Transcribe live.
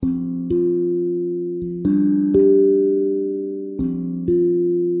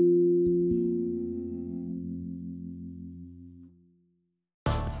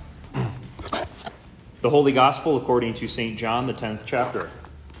The Holy Gospel according to St. John, the 10th chapter.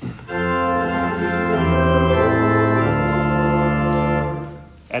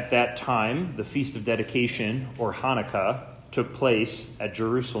 At that time, the Feast of Dedication, or Hanukkah, took place at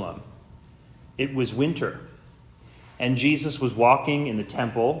Jerusalem. It was winter, and Jesus was walking in the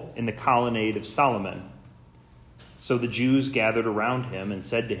temple in the colonnade of Solomon. So the Jews gathered around him and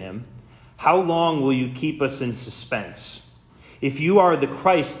said to him, "How long will you keep us in suspense? If you are the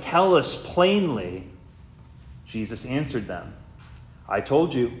Christ, tell us plainly." Jesus answered them, "I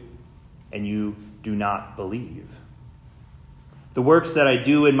told you, and you do not believe. The works that I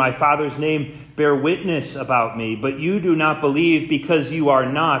do in my Father's name bear witness about me, but you do not believe because you are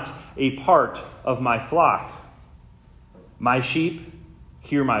not a part of my flock. My sheep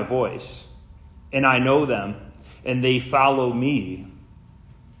hear my voice, and I know them, and they follow me.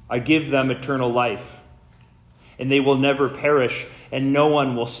 I give them eternal life, and they will never perish, and no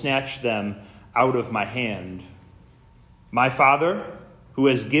one will snatch them out of my hand. My Father, who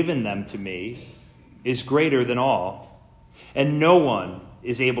has given them to me, is greater than all, and no one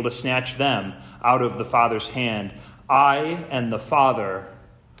is able to snatch them out of the Father's hand. I and the Father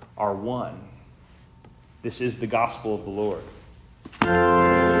are one." This is the gospel of the Lord.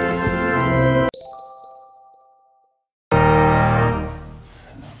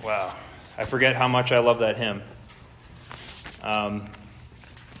 Wow, I forget how much I love that hymn.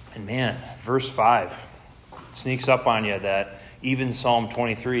 And man, verse 5 sneaks up on you that even Psalm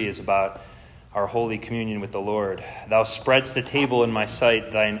 23 is about our holy communion with the Lord. "Thou spreadst the table in my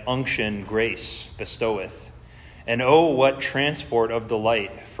sight, thine unction grace bestoweth. And oh, what transport of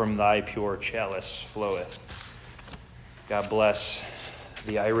delight from thy pure chalice floweth." God bless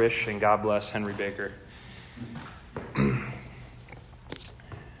the Irish, and God bless Henry Baker.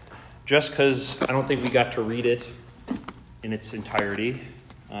 Just because I don't think we got to read it in its entirety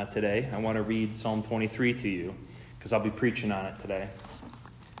today, I want to read Psalm 23 to you, because I'll be preaching on it today.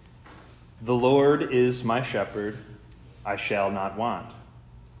 "The Lord is my shepherd, I shall not want.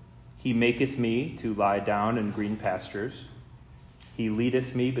 He maketh me to lie down in green pastures. He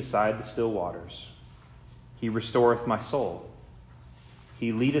leadeth me beside the still waters. He restoreth my soul.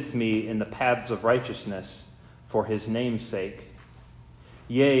 He leadeth me in the paths of righteousness for his name's sake.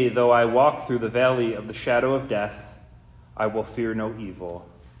 Yea, though I walk through the valley of the shadow of death, I will fear no evil,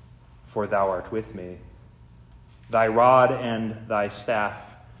 for thou art with me. Thy rod and thy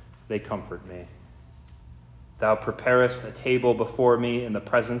staff, they comfort me. Thou preparest a table before me in the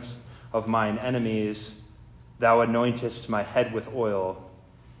presence of mine enemies. Thou anointest my head with oil.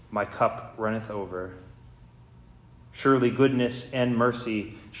 My cup runneth over. Surely goodness and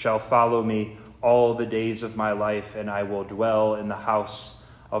mercy shall follow me all the days of my life, and I will dwell in the house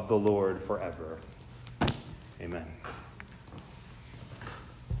of the Lord forever." Amen.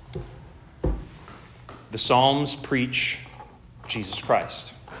 The Psalms preach Jesus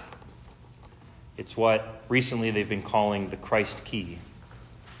Christ. It's what recently they've been calling the Christ key.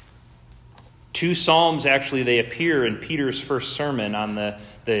 2 Psalms, actually, they appear in Peter's first sermon on the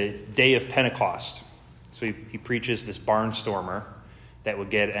day of Pentecost. So he preaches this barnstormer that would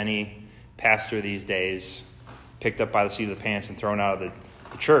get any pastor these days picked up by the seat of the pants and thrown out of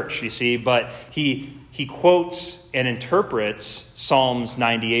the church, you see. But he quotes and interprets Psalms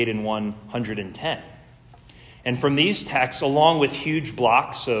 98 and 110. And from these texts, along with huge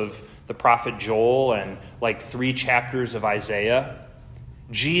blocks of the prophet Joel and like 3 chapters of Isaiah,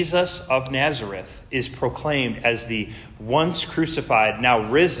 Jesus of Nazareth is proclaimed as the once crucified, now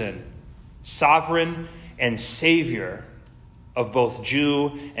risen, sovereign and Savior of both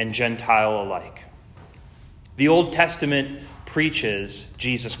Jew and Gentile alike. The Old Testament preaches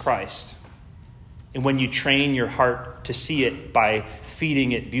Jesus Christ. And when you train your heart to see it by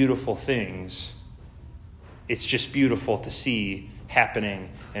feeding it beautiful things, it's just beautiful to see happening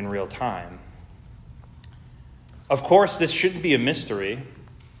in real time. Of course, this shouldn't be a mystery.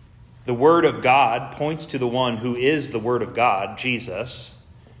 The Word of God points to the one who is the Word of God, Jesus,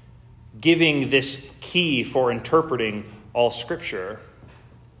 giving this key for interpreting all Scripture.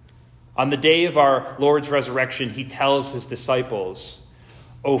 On the day of our Lord's resurrection, he tells his disciples,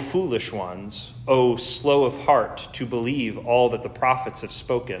 "O foolish ones, O slow of heart to believe all that the prophets have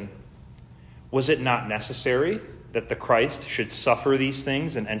spoken. Was it not necessary that the Christ should suffer these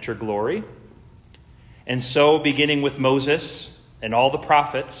things and enter glory?" And so, beginning with Moses and all the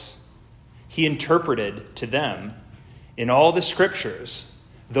prophets, he interpreted to them in all the Scriptures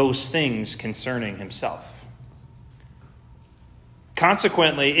those things concerning himself.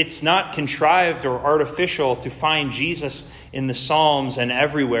 Consequently, it's not contrived or artificial to find Jesus in the Psalms and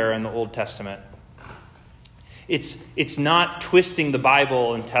everywhere in the Old Testament. It's not twisting the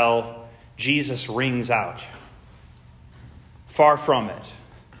Bible until Jesus rings out. Far from it.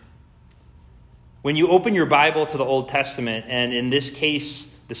 When you open your Bible to the Old Testament, and in this case,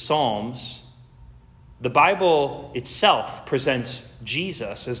 the Psalms, the Bible itself presents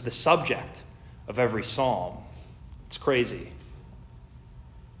Jesus as the subject of every psalm. It's crazy.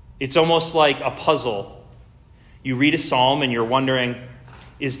 It's almost like a puzzle. You read a psalm and you're wondering,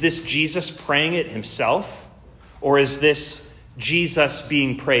 is this Jesus praying it himself? Or is this Jesus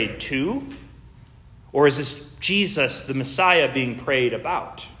being prayed to? Or is this Jesus, the Messiah, being prayed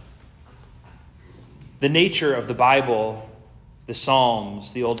about? The nature of the Bible, the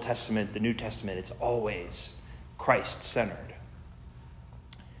Psalms, the Old Testament, the New Testament, it's always Christ-centered.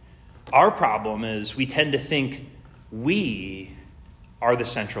 Our problem is we tend to think we are the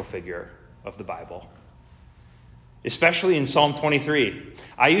central figure of the Bible. Especially in Psalm 23.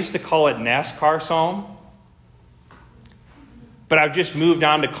 I used to call it NASCAR Psalm, but I've just moved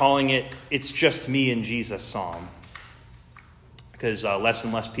on to calling it It's Just Me and Jesus Psalm. Because less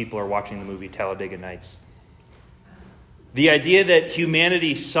and less people are watching the movie Talladega Nights. The idea that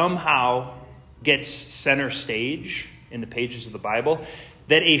humanity somehow gets center stage in the pages of the Bible,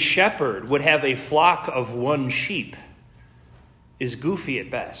 that a shepherd would have a flock of one sheep, is goofy at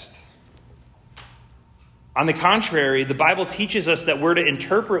best. On the contrary, the Bible teaches us that we're to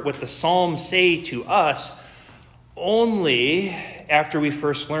interpret what the Psalms say to us only after we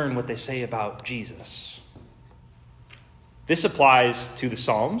first learn what they say about Jesus. This applies to the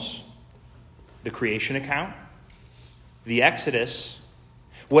Psalms, the creation account, the Exodus,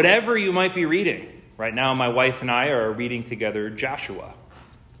 whatever you might be reading. Right now, my wife and I are reading together Joshua.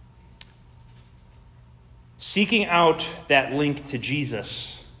 Seeking out that link to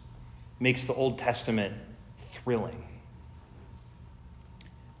Jesus makes the Old Testament thrilling.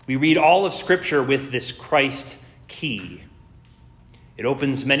 We read all of Scripture with this Christ key. It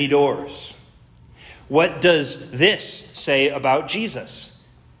opens many doors. What does this say about Jesus?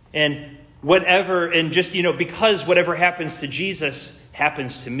 And because whatever happens to Jesus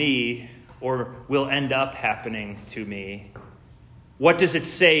happens to me or will end up happening to me, what does it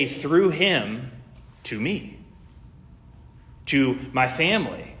say through him to me, to my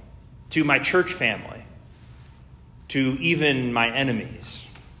family, to my church family, to even my enemies?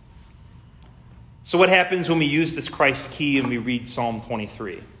 So what happens when we use this Christ key and we read Psalm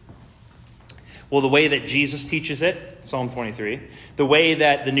 23? Well, the way that Jesus teaches it, Psalm 23, the way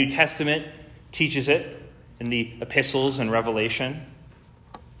that the New Testament teaches it in the epistles and Revelation,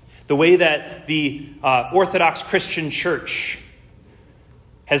 the way that the Orthodox Christian Church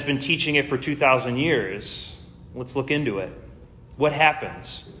has been teaching it for 2,000 years, let's look into it. What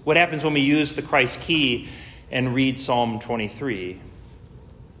happens? What happens when we use the Christ key and read Psalm 23?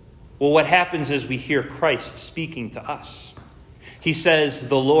 Well, what happens is we hear Christ speaking to us. He says,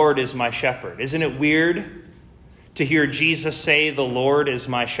 "The Lord is my shepherd." Isn't it weird to hear Jesus say, "The Lord is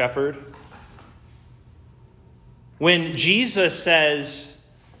my shepherd"? When Jesus says,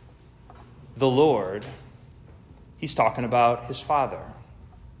 "the Lord," he's talking about his Father,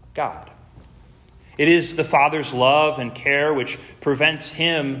 God. It is the Father's love and care which prevents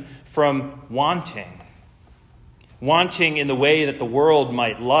him from wanting in the way that the world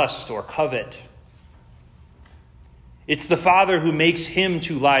might lust or covet. It's the Father who makes him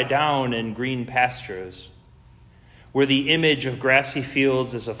to lie down in green pastures, where the image of grassy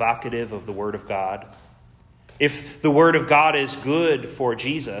fields is evocative of the Word of God. If the Word of God is good for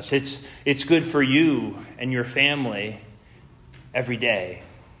Jesus, it's good for you and your family every day.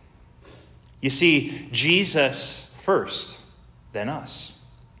 You see, Jesus first, then us.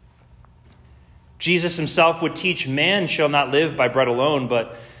 Jesus himself would teach, man shall not live by bread alone,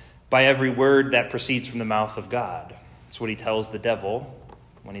 but by every word that proceeds from the mouth of God. That's what he tells the devil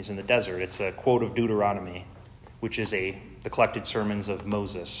when he's in the desert. It's a quote of Deuteronomy, which is the collected sermons of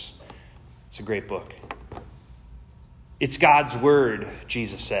Moses. It's a great book. It's God's word,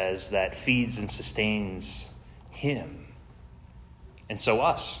 Jesus says, that feeds and sustains him, and so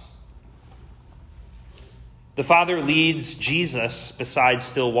us. The Father leads Jesus beside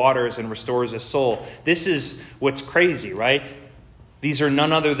still waters and restores his soul. This is what's crazy, right? These are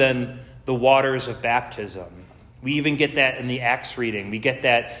none other than the waters of baptism. We even get that in the Acts reading. We get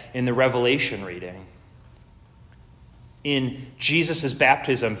that in the Revelation reading. In Jesus'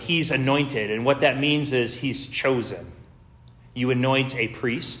 baptism, he's anointed. And what that means is he's chosen. You anoint a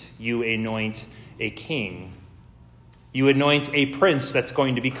priest. You anoint a king. You anoint a prince that's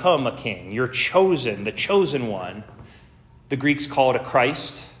going to become a king. You're chosen, the chosen one. The Greeks call it a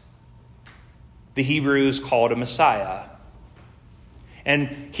Christ. The Hebrews call it a Messiah. And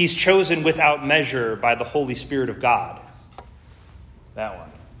he's chosen without measure by the Holy Spirit of God. That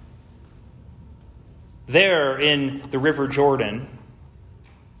one. There in the river Jordan,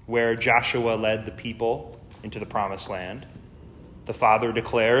 where Joshua led the people into the promised land, the Father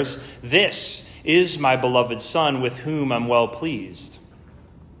declares, "This is my beloved Son, with whom I'm well pleased."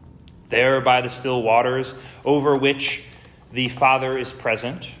 There by the still waters, over which the Father is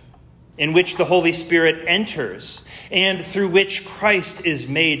present, in which the Holy Spirit enters, and through which Christ is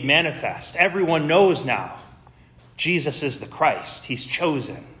made manifest. Everyone knows now Jesus is the Christ. He's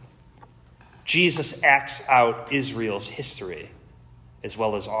chosen. Jesus acts out Israel's history as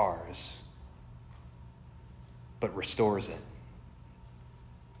well as ours, but restores it.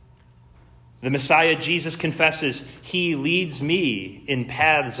 The Messiah, Jesus, confesses, "He leads me in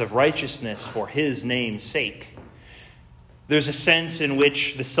paths of righteousness for his name's sake." There's a sense in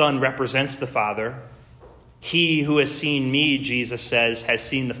which the Son represents the Father. "He who has seen me," Jesus says, "has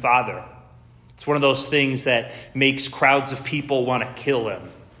seen the Father." It's one of those things that makes crowds of people want to kill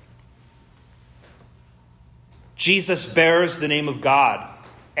him. Jesus bears the name of God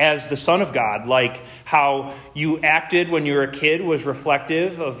as the Son of God, like how you acted when you were a kid was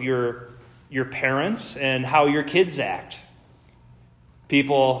reflective of your parents and how your kids act.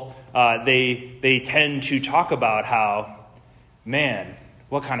 People, they tend to talk about how, man,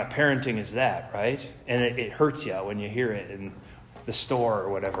 what kind of parenting is that, right? And it hurts you when you hear it in the store or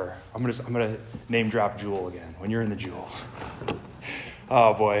whatever. I'm gonna name drop Jewel again. When you're in the Jewel,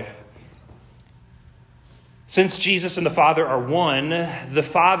 oh boy. Since Jesus and the Father are one, the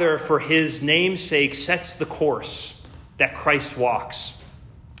Father, for his name's sake, sets the course that Christ walks,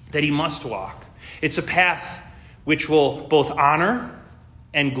 that he must walk. It's a path which will both honor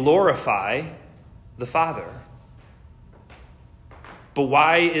and glorify the Father. But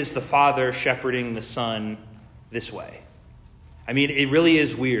why is the Father shepherding the Son this way? I mean, it really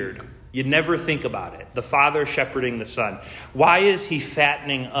is weird. You'd never think about it. The Father shepherding the Son. Why is he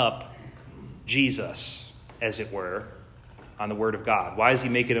fattening up Jesus, as it were, on the Word of God? Why is he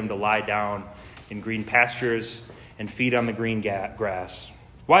making him to lie down in green pastures and feed on the green grass?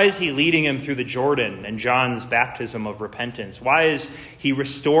 Why is he leading him through the Jordan and John's baptism of repentance? Why is he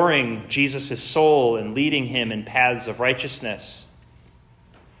restoring Jesus' soul and leading him in paths of righteousness?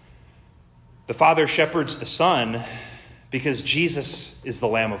 The Father shepherds the Son because Jesus is the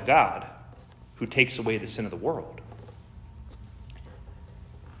Lamb of God who takes away the sin of the world.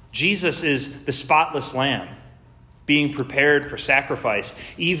 Jesus is the spotless Lamb being prepared for sacrifice,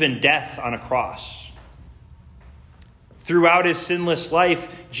 even death on a cross. Throughout his sinless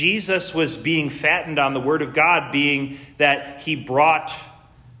life, Jesus was being fattened on the Word of God, being that he brought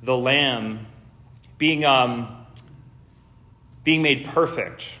the Lamb, being made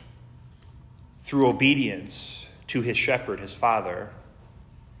perfect through obedience to his shepherd, his Father.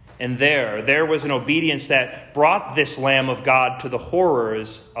 And there was an obedience that brought this Lamb of God to the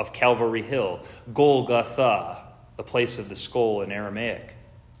horrors of Calvary Hill, Golgotha, the place of the skull in Aramaic,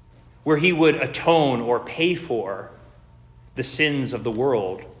 where he would atone or pay for the sins of the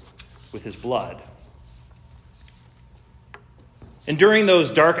world with his blood. And during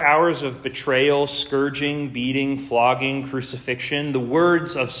those dark hours of betrayal, scourging, beating, flogging, crucifixion, the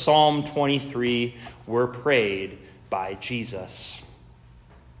words of Psalm 23 were prayed by Jesus.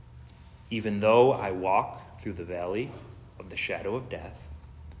 "Even though I walk through the valley of the shadow of death,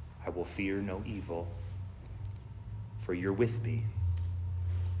 I will fear no evil, for you're with me.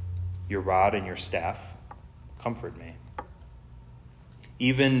 Your rod and your staff comfort me."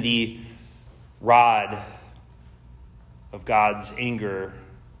 Even the rod of God's anger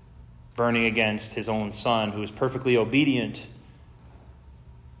burning against his own Son, who is perfectly obedient,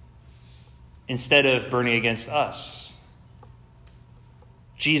 instead of burning against us.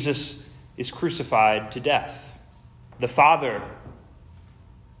 Jesus is crucified to death. The Father,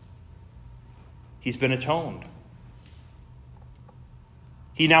 he's been atoned.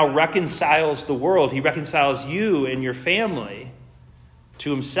 He now reconciles the world. He reconciles you and your family to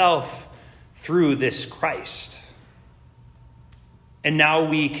himself through this Christ. And now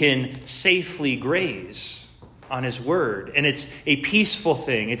we can safely graze on his word. And it's a peaceful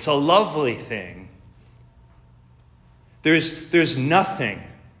thing. It's a lovely thing. There's nothing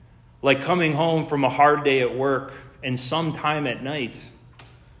like coming home from a hard day at work and sometime at night,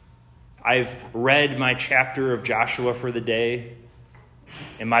 I've read my chapter of Joshua for the day,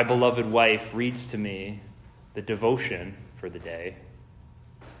 and my beloved wife reads to me the devotion for the day.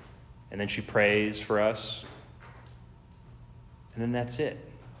 And then she prays for us. And then that's it.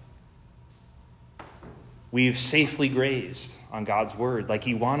 We've safely grazed on God's word like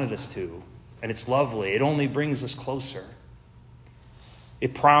he wanted us to. And it's lovely. It only brings us closer.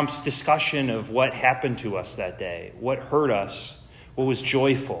 It prompts discussion of what happened to us that day, what hurt us, what was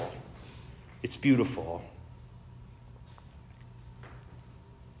joyful. It's beautiful.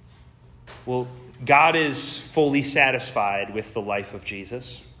 Well, God is fully satisfied with the life of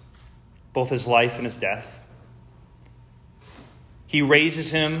Jesus, both his life and his death. He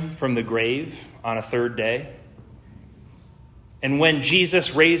raises him from the grave on a third day. And when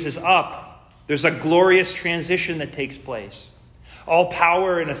Jesus raises up, there's a glorious transition that takes place. All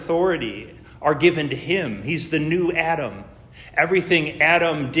power and authority are given to him. He's the new Adam. Everything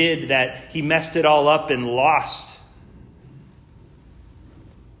Adam did that he messed it all up and lost,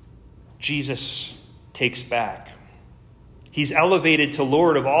 Jesus takes back. He's elevated to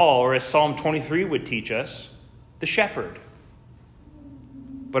Lord of all, or as Psalm 23 would teach us, the shepherd.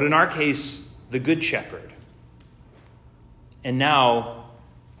 But in our case, the good shepherd. And now,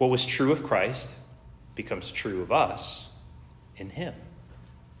 what was true of Christ becomes true of us in him.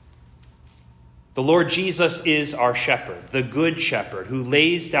 The Lord Jesus is our shepherd, the good shepherd who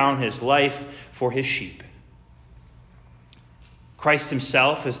lays down his life for his sheep. Christ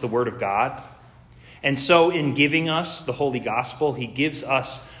himself is the Word of God. And so in giving us the Holy Gospel, he gives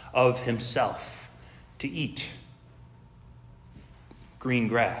us of himself to eat. Green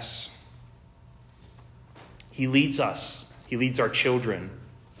grass. He leads us. He leads our children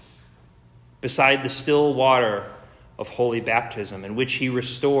beside the still water of holy baptism, in which he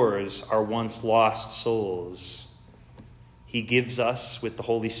restores our once lost souls. He gives us with the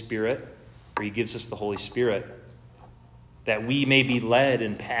Holy Spirit, or he gives us the Holy Spirit, that we may be led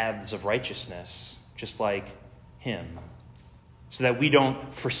in paths of righteousness, just like him. So that we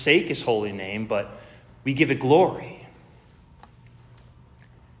don't forsake his holy name, but we give it glory.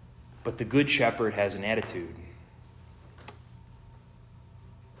 But the good shepherd has an attitude.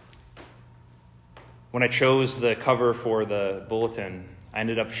 When I chose the cover for the bulletin, I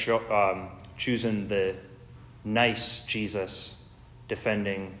ended up choosing the nice Jesus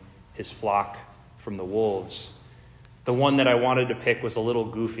defending his flock from the wolves. The one that I wanted to pick was a little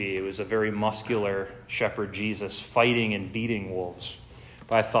goofy. It was a very muscular shepherd Jesus fighting and beating wolves.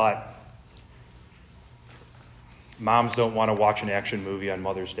 But I thought, moms don't want to watch an action movie on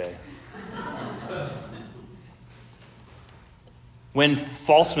Mother's Day. When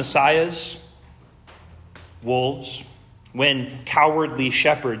false messiahs, wolves, when cowardly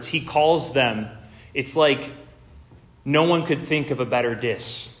shepherds, he calls them, it's like no one could think of a better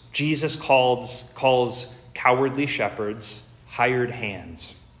diss. Jesus calls cowardly shepherds hired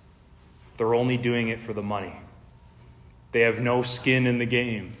hands. They're only doing it for the money. They have no skin in the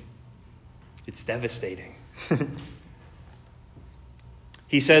game. It's devastating.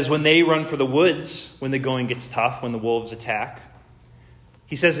 He says when they run for the woods, when the going gets tough, when the wolves attack,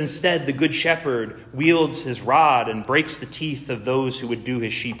 he says instead the good shepherd wields his rod and breaks the teeth of those who would do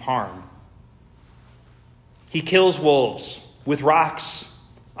his sheep harm. He kills wolves with rocks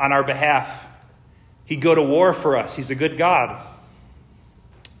on our behalf. He'd go to war for us. He's a good God.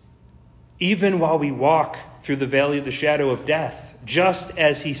 Even while we walk through the valley of the shadow of death, just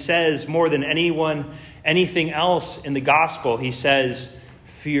as he says more than anything else in the gospel, he says,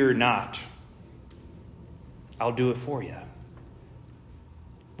 fear not. I'll do it for you.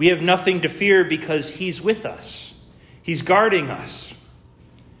 We have nothing to fear because he's with us. He's guarding us.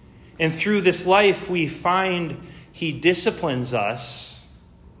 And through this life, we find he disciplines us,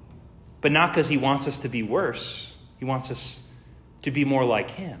 but not because he wants us to be worse. He wants us to be more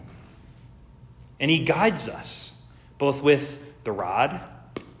like him. And he guides us, both with the rod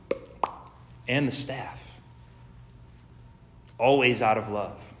and the staff, always out of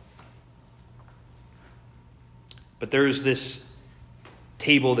love. But there's this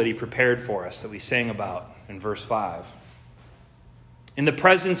table that he prepared for us that we sang about in verse 5. In the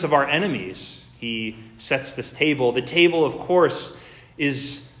presence of our enemies, he sets this table. The table, of course,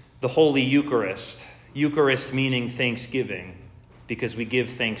 is the Holy Eucharist. Eucharist meaning thanksgiving, because we give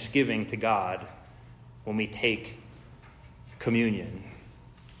thanksgiving to God when we take communion.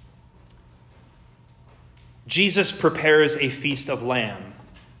 Jesus prepares a feast of lamb,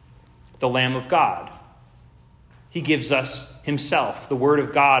 the Lamb of God. He gives us himself, the Word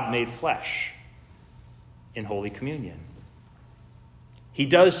of God made flesh, in Holy Communion. He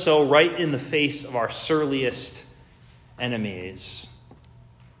does so right in the face of our surliest enemies.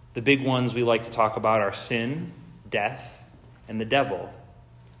 The big ones we like to talk about are sin, death, and the devil.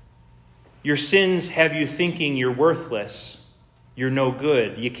 Your sins have you thinking you're worthless, you're no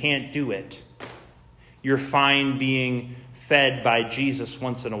good, you can't do it. You're fine being fed by Jesus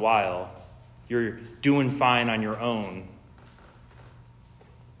once in a while. You're doing fine on your own.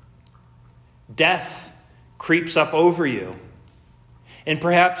 Death creeps up over you. And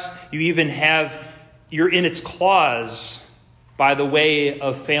perhaps you're in its claws by the way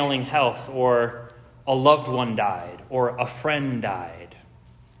of failing health, or a loved one died, or a friend died,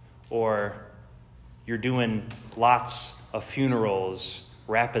 or you're doing lots of funerals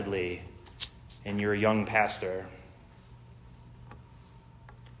rapidly and you're a young pastor.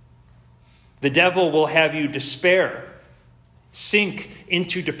 The devil will have you despair, sink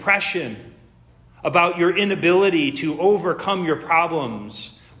into depression about your inability to overcome your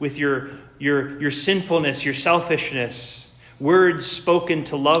problems with your sinfulness, your selfishness, words spoken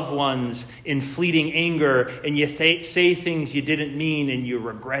to loved ones in fleeting anger, and you say things you didn't mean and you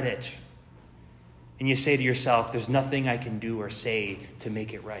regret it. And you say to yourself, there's nothing I can do or say to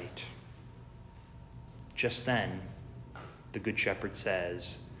make it right. Just then, the Good Shepherd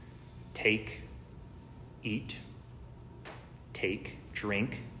says, take, eat, take,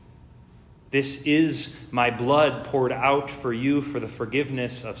 drink. This is my blood poured out for you for the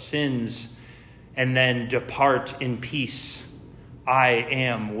forgiveness of sins, and then depart in peace. I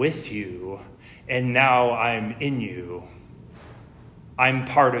am with you, and now I'm in you. I'm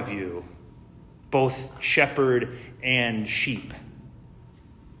part of you, both shepherd and sheep.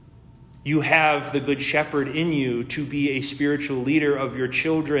 You have the Good Shepherd in you to be a spiritual leader of your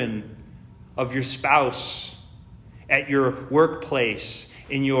children, of your spouse, at your workplace,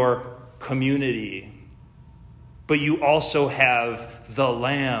 in your community. But you also have the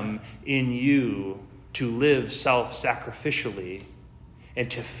Lamb in you to live self-sacrificially and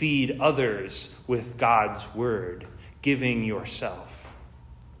to feed others with God's word, giving yourself.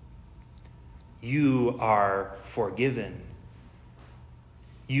 You are forgiven.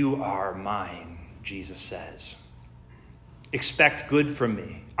 You are mine, Jesus says. Expect good from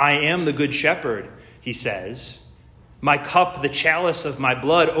me. I am the Good Shepherd, he says. My cup, the chalice of my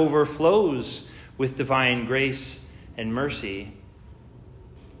blood, overflows with divine grace and mercy.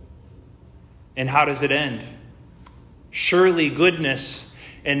 And how does it end? Surely goodness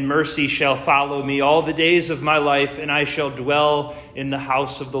and mercy shall follow me all the days of my life, and I shall dwell in the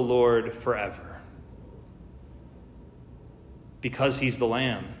house of the Lord forever. Because he's the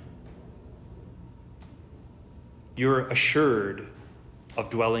Lamb, you're assured of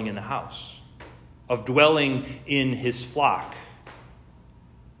dwelling in the house, of dwelling in his flock,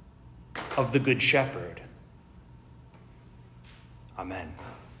 of the Good Shepherd. Amen.